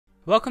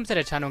Welcome to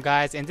the channel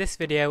guys. In this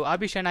video I'll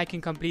be showing I can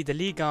complete the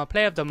Ligue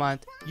Player of the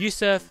Month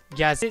Yusuf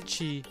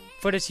Yazici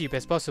for the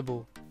cheapest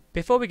possible.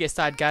 Before we get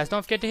started guys,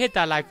 don't forget to hit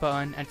that like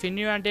button, and if you're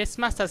new around this,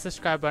 smash that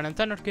subscribe button and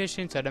turn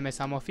notifications so you don't miss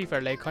out more FIFA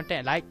related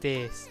content like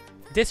this.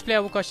 This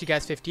player will cost you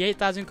guys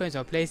 58,000 coins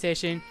on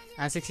PlayStation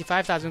and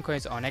 65,000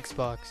 coins on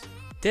Xbox.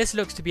 This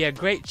looks to be a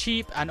great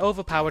cheap and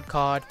overpowered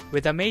card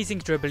with amazing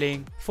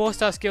dribbling,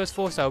 4-star skills,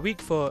 4-star weak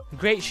foot,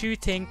 great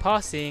shooting,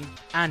 passing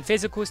and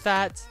physical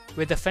stats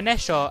with the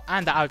finesse shot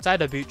and the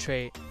outsider boot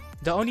trait.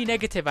 The only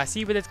negative I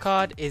see with this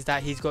card is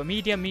that he's got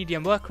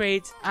medium work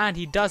rate and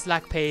he does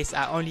lack pace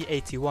at only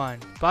 81.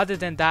 But other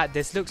than that,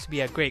 this looks to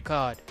be a great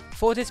card.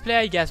 For this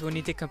player you guys will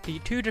need to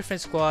complete two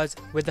different squads,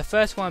 with the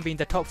first one being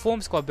the top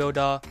form squad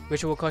builder,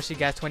 which will cost you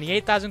guys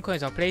 28,000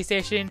 coins on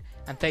PlayStation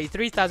and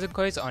 33,000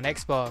 coins on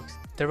Xbox.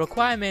 The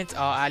requirements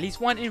are at least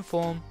 1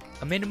 inform,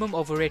 a minimum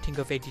overrating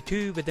of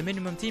 82 with a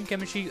minimum team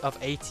chemistry of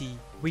 80.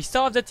 We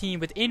start the team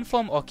with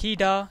inform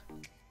Okida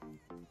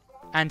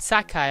and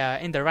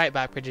Sakaya in the right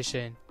back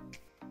position.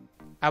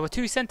 Our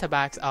two centre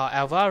backs are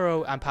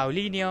Alvaro and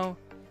Paulinho,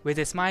 with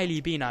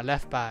Ismaili being our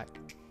left back.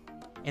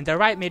 In the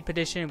right mid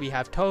position we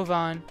have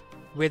Tovan,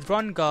 with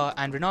Ronga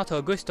and Renato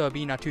Augusto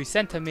being our two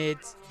centre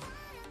mids,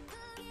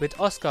 with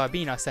Oscar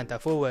being our centre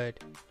forward.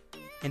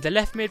 In the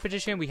left mid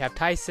position we have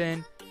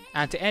Tyson,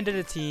 and to end of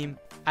the team,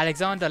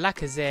 Alexander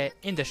Lacazette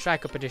in the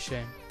striker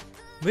position.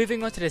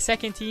 Moving on to the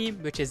second team,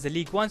 which is the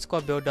League 1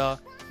 squad builder,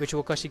 which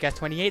will cost you guys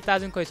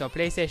 28,000 coins on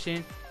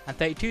PlayStation and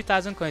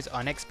 32,000 coins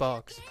on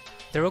Xbox.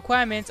 The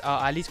requirements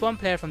are at least one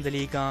player from the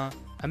Ligue 1,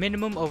 a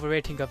minimum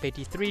overrating of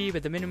 83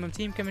 with a minimum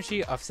team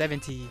chemistry of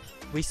 70.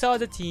 We start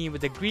the team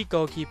with the Greek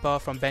goalkeeper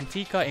from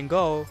Benfica in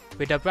goal,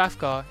 with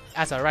Dubravka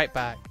as our right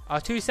back. Our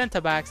two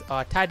centre backs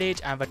are Tadic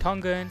and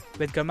Vertonghen,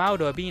 with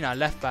Grimaldo being our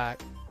left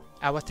back.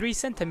 Our three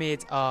centre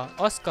mids are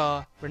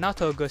Oscar,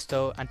 Renato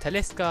Augusto and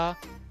Talisca,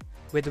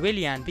 with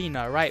Willian being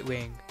our right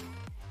wing.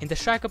 In the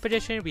striker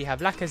position we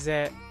have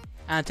Lacazette,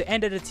 and to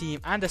end of the team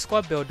and the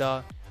squad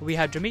builder we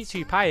have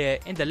Dimitri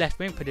Payet in the left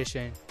wing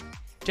position.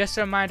 Just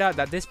a reminder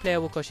that this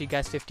player will cost you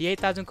guys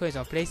 58,000 coins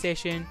on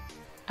PlayStation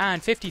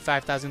and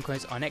 55,000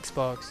 coins on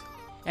Xbox.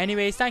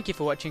 Anyways, thank you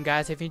for watching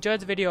guys. If you enjoyed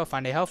the video or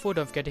found it helpful,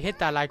 don't forget to hit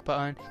that like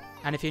button,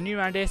 and if you're new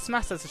around this,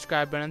 smash that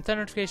subscribe button and turn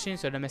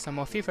notifications so you don't miss out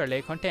more FIFA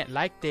related content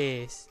like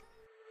this.